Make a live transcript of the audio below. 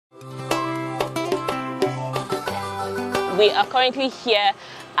We are currently here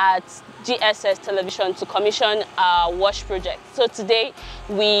at GSS Television to commission our WASH project. So today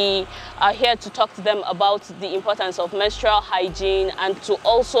we are here to talk to them about the importance of menstrual hygiene and to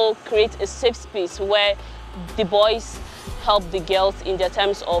also create a safe space where the boys help the girls in their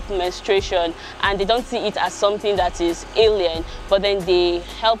times of menstruation, and they don't see it as something that is alien, but then they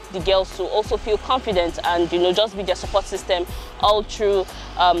help the girls to also feel confident and just be their support system all through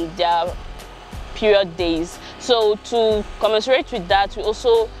their period days. So to commensurate with that, we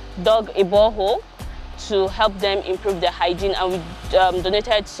also dug a borehole to help them improve their hygiene, and we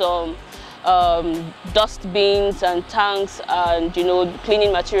donated some dust bins and tanks and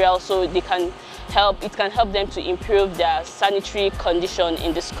cleaning materials so it can help them to improve their sanitary condition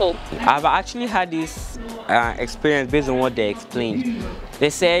in the school. I've actually had this experience based on what they explained. They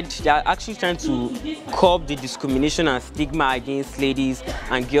said they're actually trying to curb the discrimination and stigma against ladies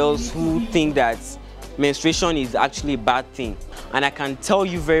and girls who think that menstruation is actually a bad thing. And I can tell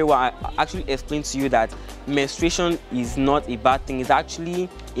you very well, I actually explained to you that menstruation is not a bad thing. It's actually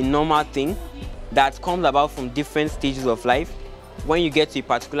a normal thing that comes about from different stages of life. When you get to a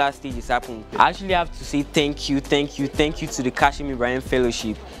particular stage, it's happening. I actually have to say thank you to the Kashim Ibrahim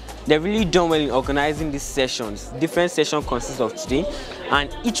Fellowship. They've really done well in organizing these sessions. Different sessions consist of today,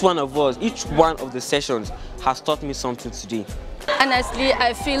 and each one of the sessions has taught me something today. Honestly,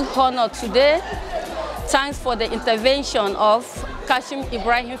 I feel honored today. Thanks for the intervention of Kashim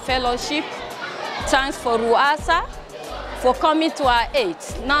Ibrahim Fellowship. Thanks for RUASA for coming to our aid.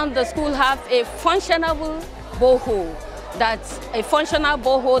 Now the school have a functional borehole. That's a functional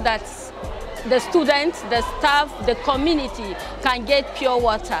borehole that the students, the staff, the community can get pure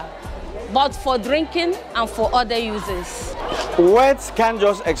water, both for drinking and for other uses. Words can't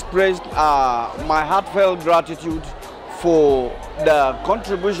just express my heartfelt gratitude for the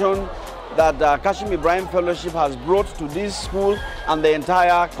contribution that the Kashim Ibrahim Fellowship has brought to this school and the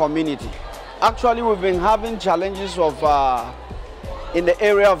entire community. Actually, we've been having challenges in the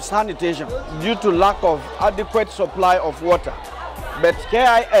area of sanitation due to lack of adequate supply of water. But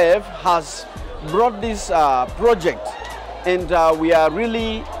KIF has brought this project, and we are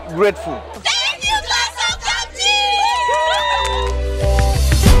really grateful.